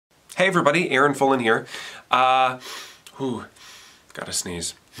Hey everybody, Aaron Fullan here. Gotta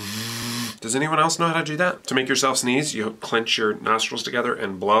sneeze. Does anyone else know how to do that? To make yourself sneeze, you clench your nostrils together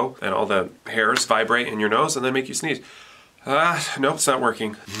and blow, and all the hairs vibrate in your nose and then make you sneeze. Nope, it's not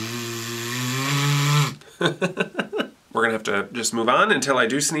working. We're gonna have to just move on until I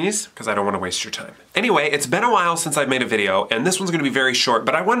do sneeze, because I don't want to waste your time. Anyway, it's been a while since I've made a video, and this one's gonna be very short,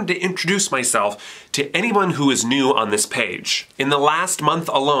 but I wanted to introduce myself to anyone who is new on this page. In the last month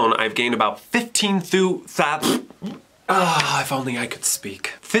alone, I've gained about 15,000... if only I could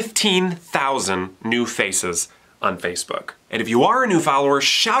speak. 15,000 new faces on Facebook. And if you are a new follower,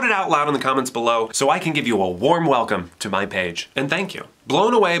 shout it out loud in the comments below so I can give you a warm welcome to my page. And thank you.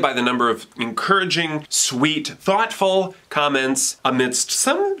 Blown away by the number of encouraging, sweet, thoughtful comments amidst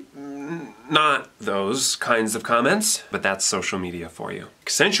some not those kinds of comments, but that's social media for you.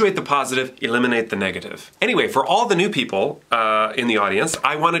 Accentuate the positive, eliminate the negative. Anyway, for all the new people in the audience,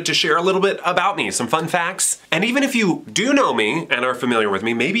 I wanted to share a little bit about me, some fun facts. And even if you do know me and are familiar with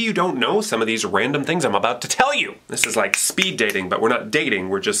me, maybe you don't know some of these random things I'm about to tell you. This is like speed dating, but we're not dating,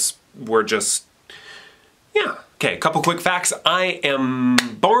 we're just, yeah. Okay, a couple quick facts. I am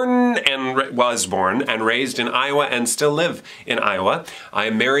was born and raised in Iowa and still live in Iowa. I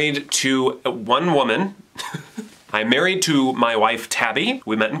am married to one woman. I'm married to my wife, Tabby.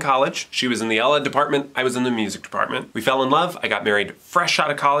 We met in college. She was in the LA department, I was in the music department. We fell in love, I got married fresh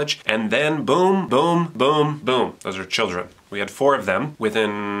out of college, and then boom, boom, boom, boom. Those are children. We had 4 of them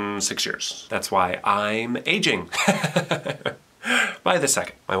within 6 years. That's why I'm aging. By the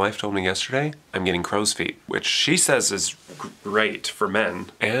second. My wife told me yesterday I'm getting crow's feet, which she says is great for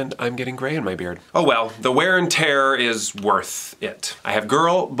men, and I'm getting gray in my beard. Oh well, the wear and tear is worth it. I have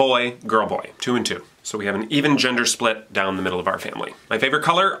girl, boy, 2 and 2. So we have an even gender split down the middle of our family. My favorite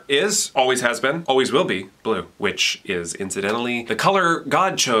color is, always has been, always will be, blue, which is incidentally the color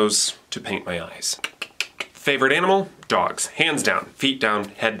God chose to paint my eyes. Favorite animal? Dogs. Hands down. Feet down,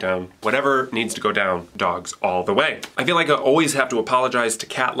 head down. Whatever needs to go down, dogs all the way. I feel like I always have to apologize to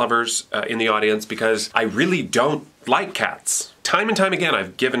cat lovers in the audience because I really don't like cats. Time and time again,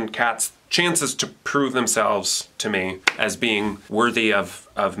 I've given cats chances to prove themselves to me as being worthy of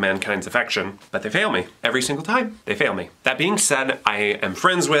mankind's affection, but they fail me. Every single time, they fail me. That being said, I am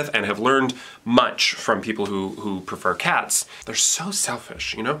friends with and have learned much from people who prefer cats. They're so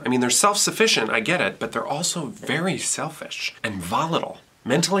selfish, you know? I mean, they're self-sufficient, I get it, but they're also very selfish and volatile.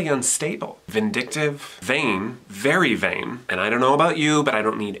 Mentally unstable, vindictive, vain, very vain. And I don't know about you, but I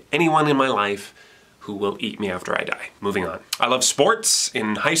don't need anyone in my life who will eat me after I die. Moving on. I love sports.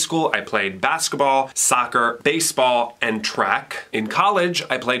 In high school, I played basketball, soccer, baseball, and track. In college,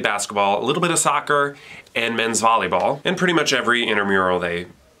 I played basketball, a little bit of soccer, and men's volleyball, and pretty much every intramural they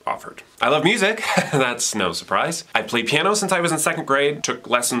offered. I love music, that's no surprise. I played piano since I was in 2nd grade, took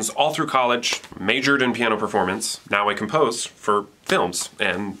lessons all through college, majored in piano performance. Now I compose for films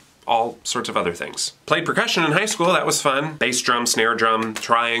and all sorts of other things. Played percussion in high school, that was fun. Bass drum, snare drum,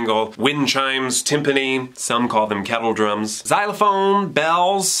 triangle, wind chimes, timpani, some call them kettle drums, xylophone,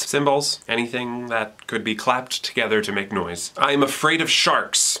 bells, cymbals, anything that could be clapped together to make noise. I'm afraid of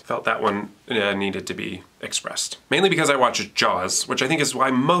sharks. Felt that one needed to be expressed. Mainly because I watch Jaws, which I think is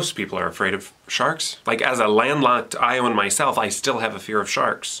why most people are afraid of sharks. Like, as a landlocked Iowan myself, I still have a fear of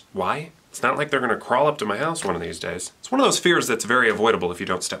sharks. Why? It's not like they're gonna crawl up to my house one of these days. It's one of those fears that's very avoidable if you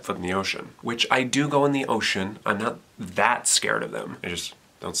don't step foot in the ocean. Which I do go in the ocean. I'm not that scared of them. I just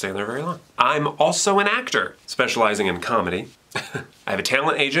don't stay in there very long. I'm also an actor, specializing in comedy. I have a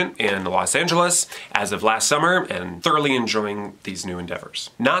talent agent in Los Angeles as of last summer and thoroughly enjoying these new endeavors.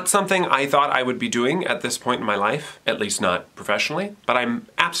 Not something I thought I would be doing at this point in my life, at least not professionally, but I'm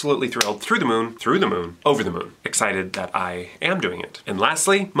absolutely thrilled, through the moon, over the moon, excited that I am doing it. And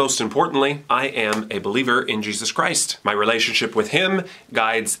lastly, most importantly, I am a believer in Jesus Christ. My relationship with him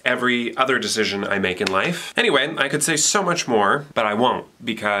guides every other decision I make in life. Anyway, I could say so much more, but I won't,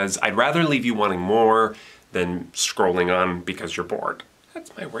 because I'd rather leave you wanting more than scrolling on because you're bored.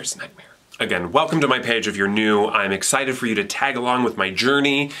 That's my worst nightmare. Again, welcome to my page if you're new. I'm excited for you to tag along with my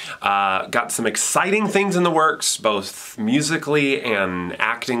journey. Got some exciting things in the works, both musically and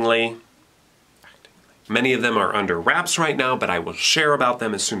actingly. Many of them are under wraps right now, but I will share about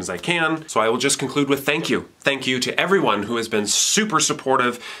them as soon as I can. So I will just conclude with thank you. Thank you to everyone who has been super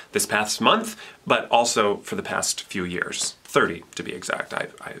supportive this past month, but also for the past few years. 30 to be exact. I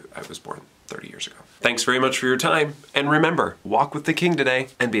was born 30 years ago. Thanks very much for your time, and remember, walk with the King today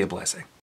and be a blessing.